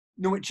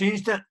 You know what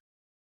changed it?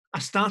 I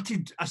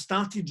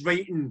started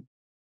writing.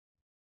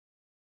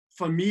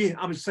 For me,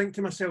 I was thinking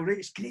to myself, right,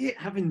 it's great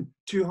having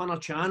 200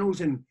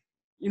 channels and,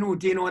 you know,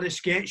 doing all the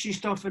sketchy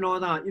stuff and all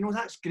that. You know,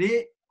 that's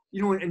great.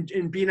 You know,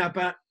 and being a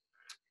bit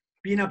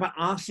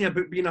arsey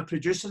about being a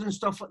producer and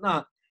stuff like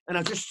that. And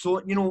I just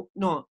thought, you know,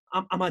 no,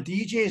 I'm a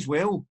DJ as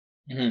well.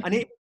 I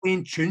need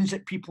playing tunes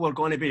that people are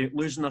going to be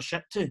losing their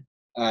shit to.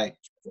 Aye. I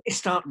need to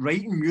start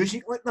writing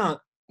music like that.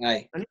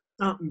 Aye. I need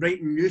to start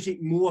writing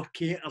music more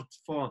catered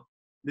for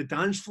the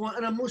dance floor.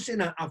 And I'm not saying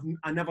that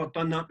I never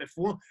done that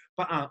before,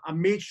 but I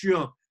made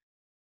sure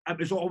it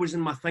was always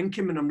in my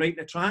thinking when I'm writing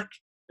a track.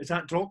 Is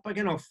that drop big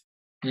enough?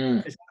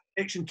 Is that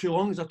section too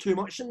long? Is there too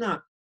much in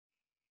that?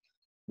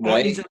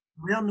 Right.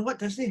 No, it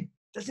doesn't.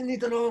 Doesn't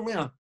need another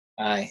layer.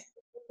 Aye.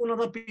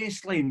 Another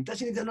bass line.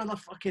 Doesn't need another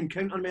fucking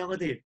counter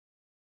melody.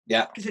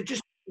 Yeah. Because it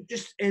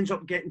just ends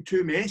up getting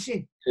too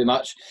messy. Too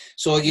much.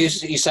 So you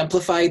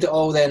simplified it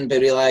all then by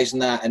realising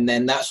that, and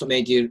then that's what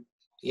made you,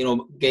 you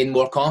know, gain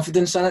more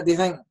confidence in it, do you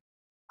think?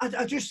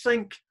 I just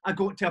think I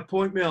got to a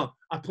point where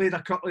I played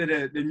a couple of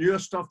the newer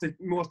stuff, the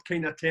more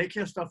kind of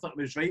techier stuff that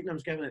I was writing. I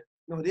was giving it,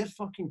 no, they're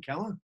fucking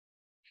killer.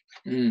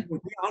 They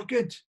are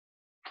good.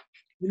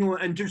 You know,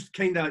 and just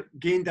kind of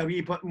gained a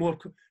wee bit more.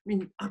 I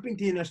mean, I've been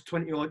doing this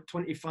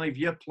 25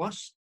 year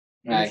plus.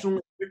 And it's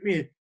only took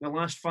me the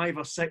last 5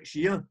 or 6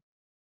 years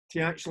to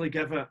actually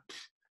give it,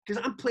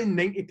 because I'm playing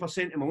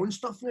 90% of my own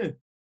stuff now.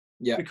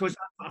 Yeah. Because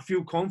I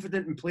feel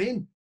confident in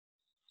playing.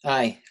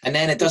 Aye, and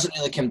then it doesn't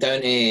really come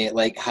down to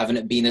like having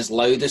it been as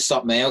loud as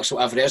something else or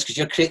whatever else, because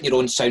you're creating your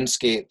own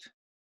soundscape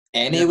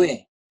anyway.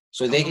 Yeah.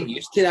 So they get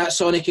used to that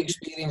sonic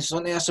experience,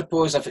 don't they, I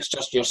suppose, if it's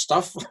just your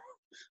stuff.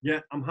 Yeah,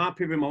 I'm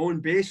happy with my own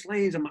bass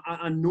lines.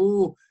 I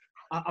know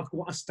I've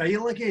got a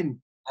style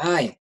again.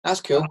 Aye, that's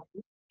cool.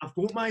 I've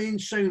got my own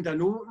sound. I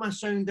know what my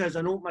sound is.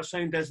 I know what my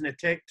sound is in the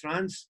tech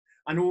trance.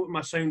 I know what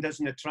my sound is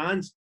in the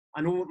trance.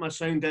 I know what my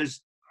sound is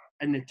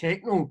in the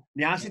techno,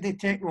 the acid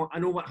techno. I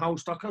know what Hal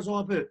Stucker's all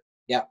about.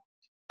 Yeah,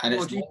 and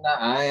it's doing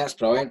that. Aye, that's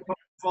brilliant.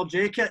 For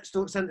J-Kit,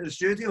 stokes into the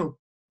studio.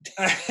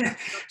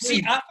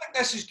 See, I think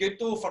this is good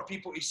though for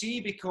people to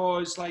see,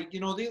 because, like, you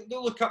know, they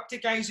look up to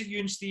guys like you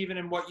and Stephen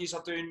and what yous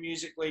are doing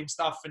musically and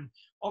stuff. And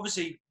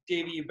obviously,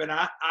 Davie, you've been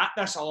at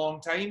this a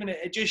long time, and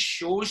it just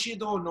shows you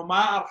though, no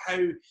matter how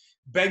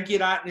big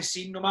you're at in the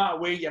scene, no matter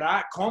where you're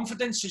at,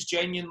 confidence is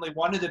genuinely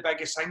one of the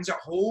biggest things. It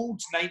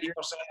holds 90%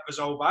 of us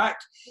all back.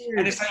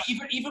 And it's like,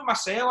 even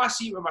myself, I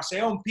see it with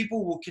myself, and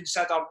people will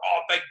consider, oh,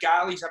 Big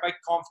Gally's a big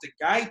confident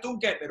guy.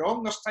 Don't get me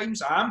wrong, there's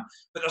times I am,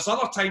 but there's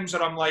other times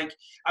where I'm like,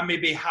 I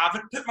maybe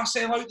haven't put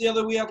myself out there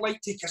the way I'd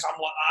like to, because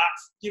I'm like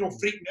that, you know,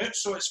 freaking out.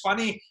 So it's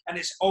funny, and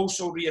it's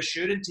also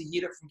reassuring to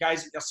hear it from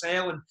guys like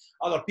yourself and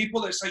other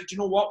people that's like, do you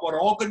know what, we're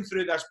all going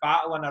through this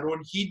battle in our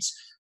own heads.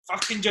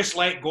 Fucking just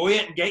let go of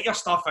it and get your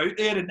stuff out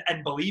there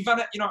and believe in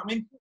it, you know what I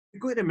mean?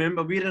 You've got to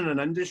remember, we're in an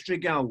industry,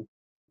 Gal,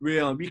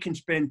 where we can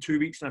spend 2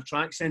 weeks on a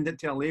track, send it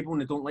to a label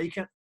and they don't like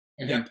it.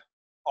 Yep.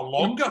 Or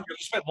longer. You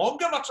spend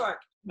longer on a track.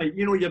 Like,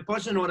 you know, you're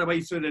buzzing all the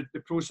way through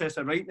the process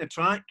of writing the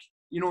track,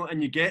 you know,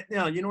 and you get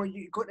there, you know,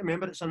 you've got to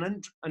remember it's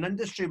an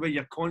industry where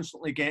you're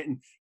constantly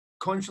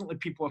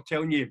people are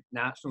telling you,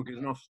 nah, it's not good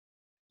enough.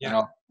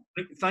 Yeah.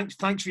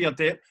 Thanks for your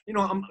depth. You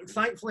know,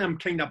 thankfully I'm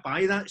kind of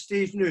by that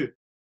stage now.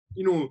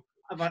 You know,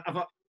 I'm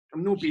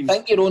not being... You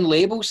think your own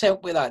labels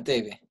help with that,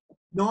 Davie?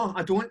 No,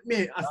 I don't,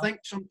 mate. I think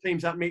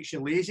sometimes that makes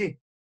you lazy.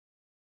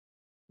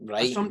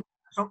 Right.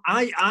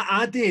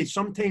 I do.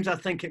 Sometimes I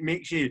think it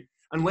makes you,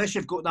 unless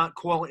you've got that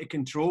quality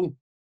control,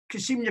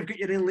 because see, when you've got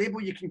your own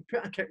label, you can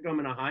put a kick drum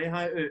and a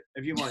hi-hat out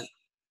if you want.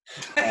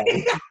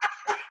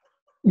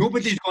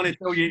 Nobody's going to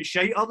tell you it's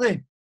shite, are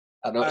they?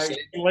 I know.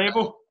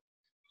 Label.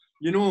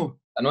 You know.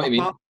 I know what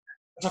you mean.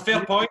 It's a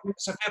fair point.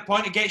 It's a fair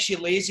point. It gets you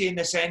lazy in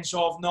the sense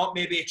of not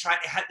maybe trying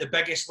to hit the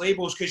biggest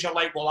labels because you're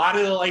like, well, I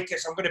really like it,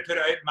 so I'm going to put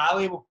it out in my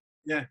label.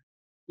 Yeah.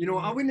 You know,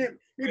 I wouldn't.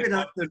 Maybe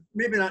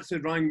that's the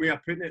wrong way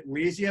of putting it.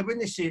 Lazy. I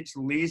wouldn't say it's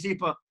lazy,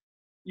 but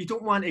you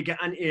don't want to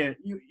get into it.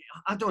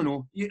 I don't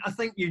know. I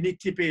think you need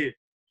to be.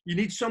 You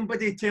need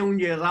somebody telling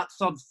you, that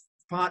third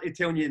party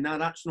telling you, nah,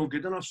 that's not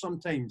good enough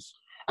sometimes.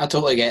 I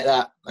totally get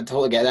that.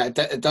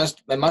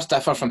 It must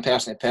differ from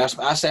person to person.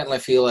 But I certainly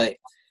feel like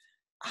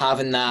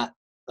having that,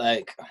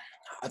 like,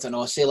 I don't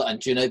know, say like on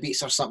Juno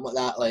Beats or something like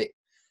that, like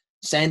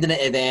sending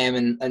it to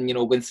them and you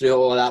know, going through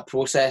all of that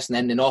process and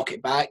then they knock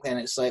it back, then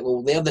it's like,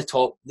 well, they're the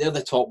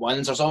top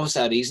ones. There's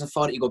obviously a reason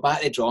for it. You go back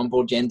to the drawing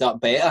board, you end up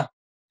better.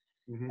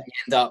 Mm-hmm. You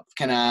end up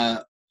kind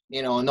of,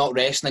 you know, not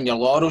resting on your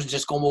laurels and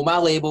just going, well, my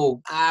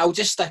label, I'll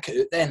just stick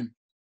it out then.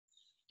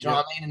 Do you know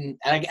what I mean?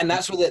 And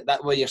that's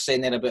what you're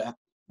saying there about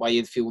why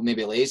you'd feel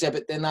maybe lazy,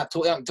 but then that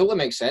totally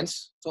makes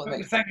sense.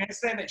 The thing is,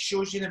 then it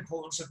shows you the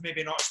importance of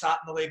maybe not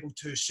starting the label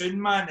too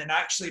soon, man, and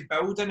actually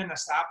building and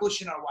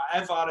establishing or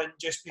whatever, and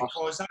just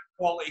because that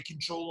quality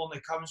control only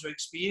comes with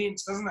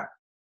experience, doesn't it?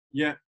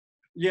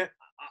 Yeah.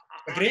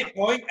 A great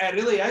point. It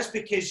really is,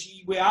 because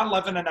we are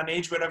living in an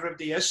age where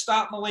everybody is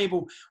starting a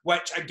label,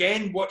 which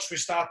again, we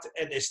started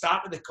at the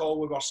start of the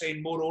call, we were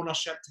saying more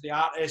ownership to the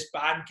artist,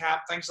 Bandcamp,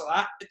 things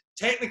like that.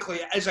 Technically,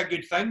 it is a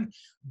good thing,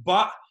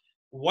 but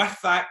with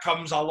that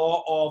comes a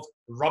lot of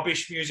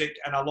rubbish music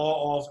and a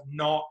lot of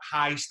not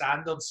high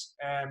standards.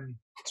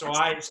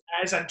 It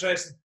is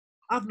interesting.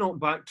 I've knocked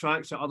back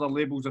tracks that other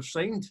labels have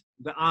signed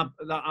that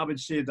I would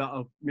say that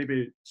are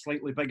maybe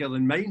slightly bigger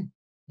than mine.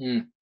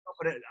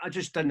 But I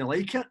just didn't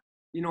like it.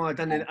 You know, I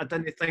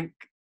didn't think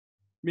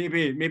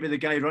maybe the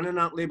guy running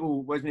that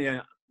label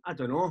wasn't I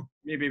don't know,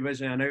 maybe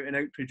wasn't an out and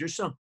out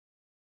producer.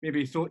 Maybe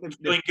he thought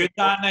feeling good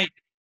that night.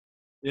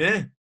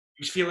 Yeah.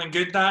 He's feeling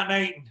good that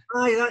night.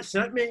 Aye, that's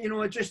it, mate. You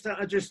know, I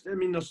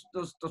mean, there's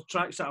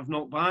tracks that I've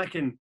knocked back,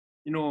 and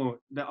you know,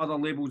 that other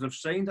labels have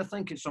signed. I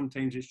think it's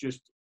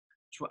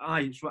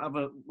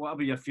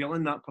whatever you're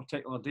feeling that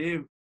particular day.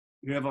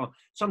 Whoever.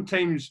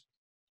 Sometimes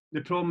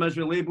the problem is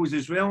with labels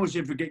as well is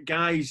if we get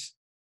guys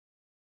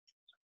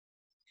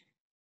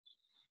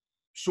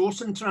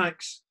sourcing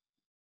tracks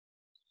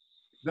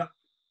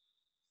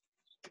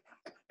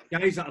I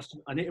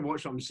need to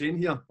watch what I'm saying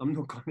here. I'm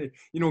not going to,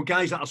 you know,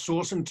 guys that are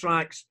sourcing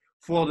tracks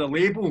for the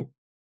label.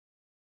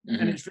 Mm-hmm.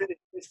 And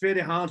it's very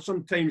hard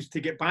sometimes to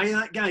get by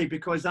that guy,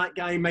 because that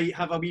guy might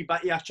have a wee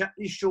bit of a chip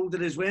on his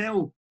shoulder as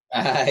well.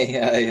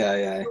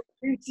 Aye.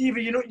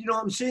 Stevie, you know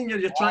what I'm saying?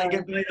 You're trying to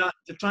get by that.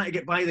 You're trying to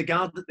get by the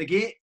guard at the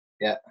gate.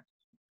 Yeah.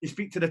 You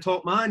speak to the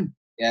top man.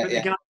 Yeah. But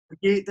the guard at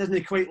the gate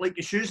doesn't quite like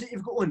the shoes that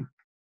you've got on.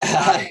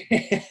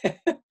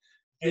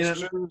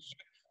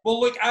 Well,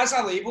 look, as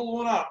a label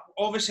owner,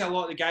 obviously a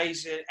lot of the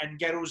guys and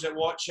girls that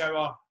watch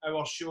our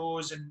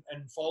shows and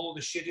follow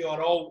the studio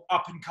are all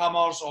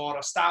up-and-comers or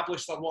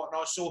established or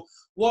whatnot. So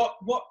what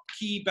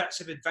key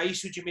bits of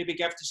advice would you maybe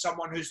give to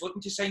someone who's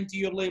looking to sign to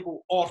your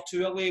label or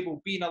to a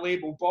label, being a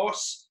label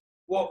boss?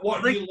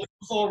 What are you looking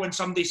for when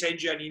somebody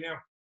sends you an email?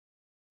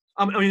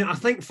 I mean, I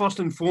think first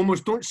and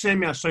foremost, don't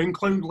send me a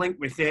SoundCloud link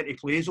with 30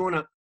 plays on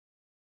it.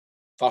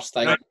 First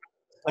thing.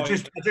 I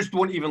just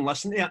won't even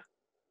listen to it.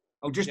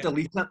 I'll just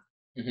delete it.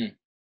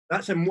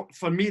 Mm-hmm.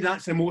 For me,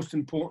 that's the most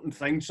important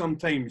thing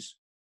sometimes.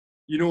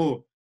 You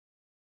know,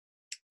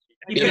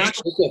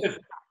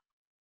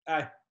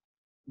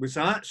 was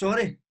that?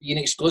 Sorry? Being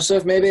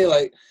exclusive, maybe?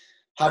 Like,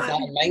 have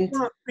that in mind?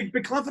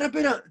 Be clever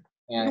about it.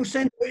 Yeah. You know,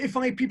 send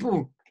 25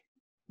 people,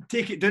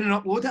 take it down and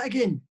upload it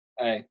again.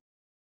 Aye.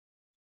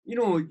 You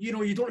know,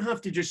 you don't have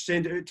to just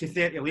send it out to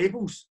 30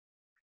 labels.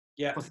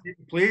 Yeah. For 30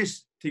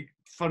 plays,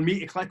 for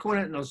me to click on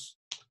it and there's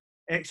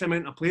X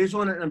amount of plays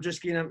on it, and I'm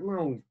just going,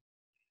 well...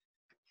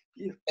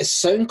 Is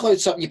SoundCloud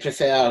something you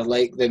prefer?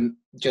 Like, do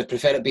you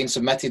prefer it being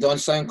submitted on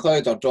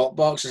SoundCloud or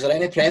Dropbox? Is there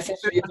any preference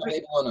for you?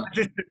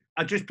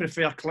 I just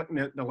prefer clicking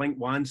the link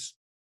once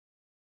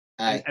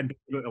and being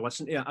able to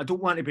listen to it. I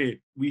don't want to be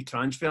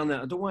retransferring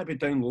it. I don't want to be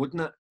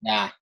downloading it.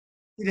 Nah.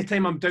 The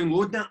time I'm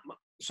downloading it,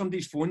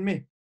 somebody's phoned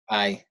me.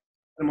 Aye.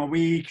 I'm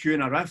away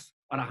queuing a riff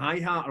or a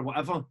hi-hat or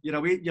whatever. You're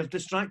away, you're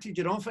distracted,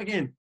 you're off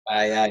again.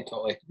 Aye,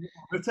 totally.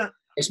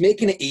 It's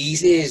making it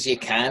easy as you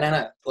can,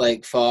 innit?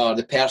 Like, for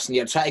the person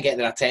you're trying to get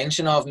their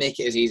attention of, make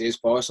it as easy as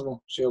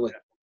possible, surely.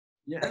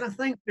 Yeah, and I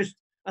think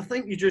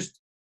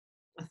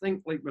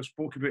like we've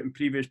spoke about in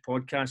previous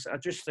podcasts, I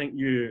just think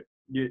you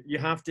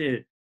have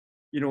to,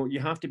 you know, you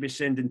have to be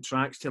sending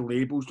tracks to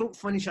labels. Don't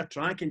finish a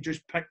track and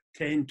just pick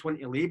 10,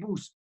 20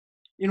 labels.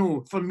 You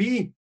know, for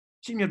me,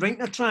 see, when you're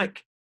writing a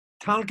track,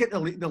 target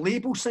the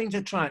label signs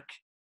a track.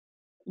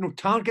 You know,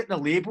 target the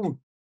label.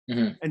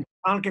 Mm-hmm. And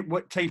target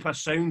what type of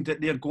sound that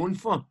they're going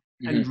for,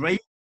 mm-hmm. and write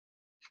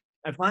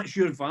if that's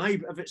your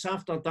vibe, if it's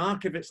After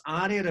Dark, if it's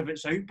Aria, if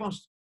it's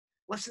Outburst.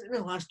 Listen to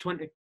the last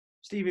 20.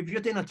 Steve, if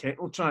you're doing a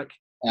techno track,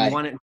 You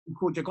want it in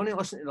code, you're going to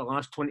listen to the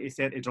last 20,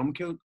 30 drum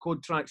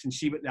code tracks and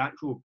see what how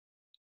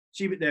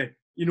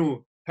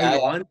the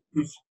land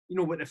is,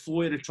 what the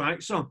flow of the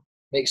tracks are.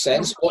 Makes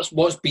sense.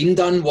 What's been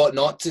done, what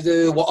not to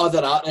do, what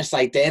other artists'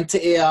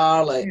 identity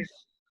are. Like,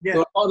 yeah. we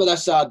were talking about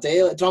this the other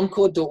day. Like, Drum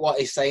Code don't want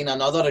to sign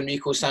another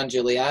Enrico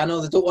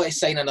Sangiuliano. They don't want to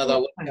sign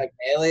another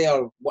Agnelli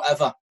or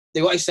whatever.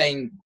 They want to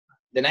sign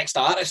the next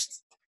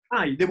artist.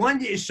 Aye, they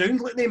want you to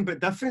sound like them but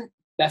different.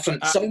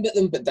 Sound like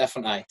them but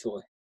different. Aye,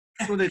 totally.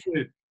 So they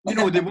do.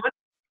 They want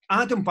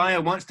Adam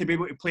Beyer wants to be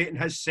able to play it in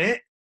his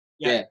set.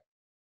 Yeah.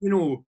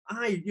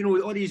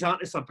 All these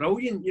artists are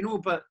brilliant,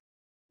 but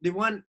they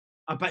want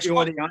a bit of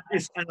all the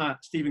artists in a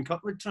Stephen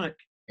Kirkwood track.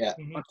 Yeah,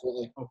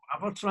 absolutely. Or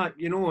whatever track,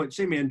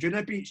 same with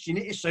Anjuna Beats, you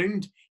need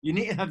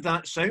to have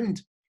that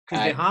sound,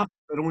 because they have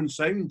their own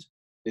sound.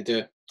 They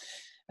do.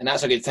 And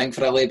that's a good thing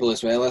for a label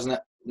as well, isn't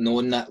it?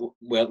 Knowing that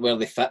where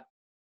they fit.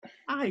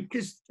 Aye,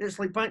 because it's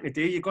like back in the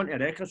day, you go into a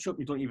record shop,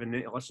 you don't even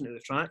need to listen to the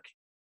track.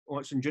 Oh,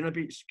 it's Anjuna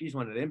Beats, he's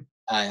one of them.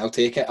 Aye, I'll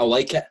take it. I'll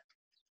like it.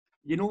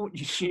 You know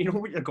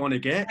what you're going to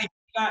get.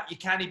 You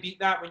can't beat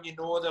that when you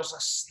know there's a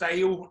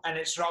style and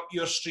it's up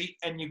your street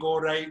and you go,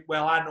 right,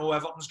 well, I know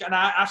Everton's got, and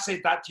I've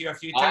said that to you a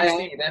few times.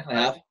 You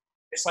definitely have.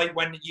 It's like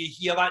when you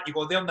hear that, you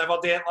go, they'll never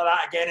do it like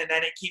that again, and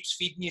then it keeps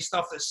feeding you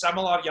stuff that's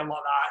similar. You're like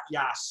that,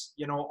 yes,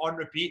 on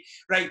repeat.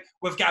 Right,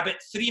 we've got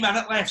about 3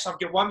 minutes left, so I've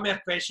got one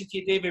more question to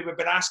you, David. We've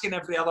been asking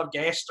every other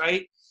guest,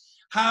 right?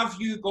 Have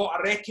you got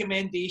a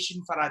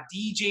recommendation for a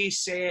DJ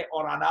set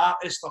or an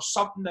artist or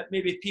something that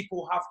maybe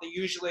people haven't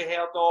usually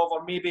heard of,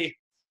 or maybe,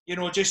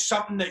 just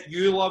something that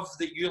you love,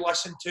 that you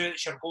listen to,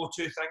 that's your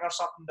go-to thing, or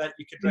something that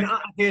you could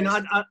recommend?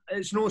 Again,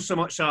 it's not so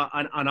much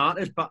an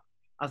artist, but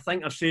I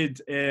think I've said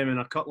in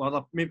a couple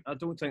other, maybe, I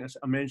don't know if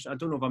I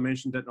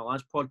mentioned it in the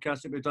last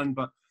podcast that we've done,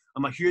 but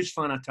I'm a huge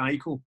fan of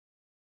Tycho.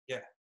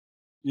 Yeah.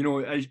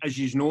 As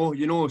you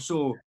know,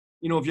 so,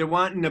 if you're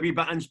wanting a wee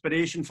bit of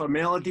inspiration for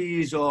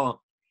melodies, or,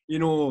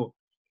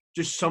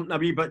 just something a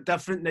wee bit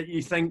different that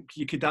you think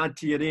you could add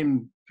to your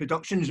own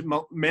productions,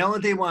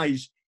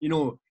 melody-wise,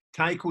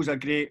 Tycho's a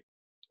great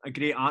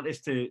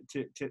artist to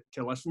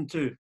listen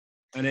to.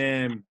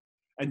 And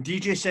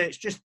DJ sets,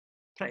 just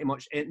pretty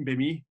much anything by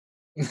me.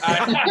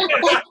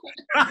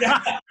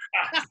 Yeah,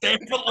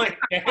 definitely.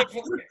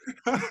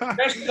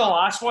 Especially the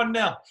last one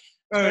now.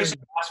 Especially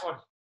the last one.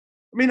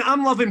 I mean,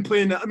 I'm loving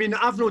playing it. I mean,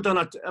 I've not done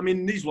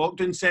these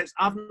lockdown sets,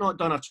 I've not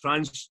done a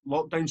trance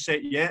lockdown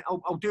set yet.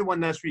 I'll do one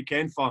this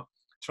weekend for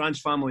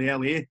Trance Family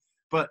LA.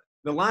 But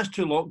the last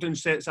 2 lockdown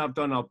sets I've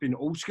done have been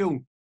old school.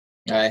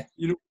 Aye.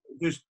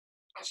 Just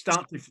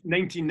start to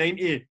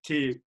 1990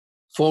 to...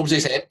 Forbes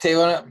is empty,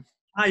 wasn't it?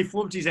 Aye,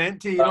 Forbes is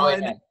empty.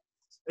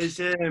 It's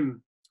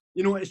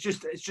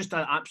it's just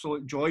an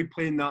absolute joy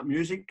playing that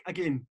music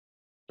again.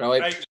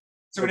 Brilliant. Right.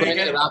 So we're going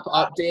to wrap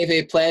up,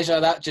 Davie.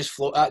 Pleasure. That just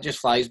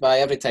flies by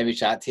every time we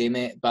chat to you,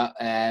 mate. But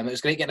it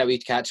was great getting a wee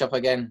catch up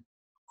again.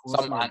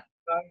 Some man.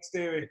 Thanks,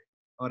 Davie.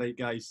 All right,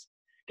 guys.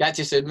 Catch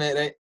you soon,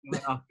 mate.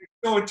 Right.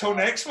 So until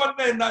next one,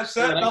 then. That's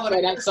it.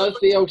 Next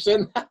Thursday,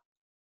 soon.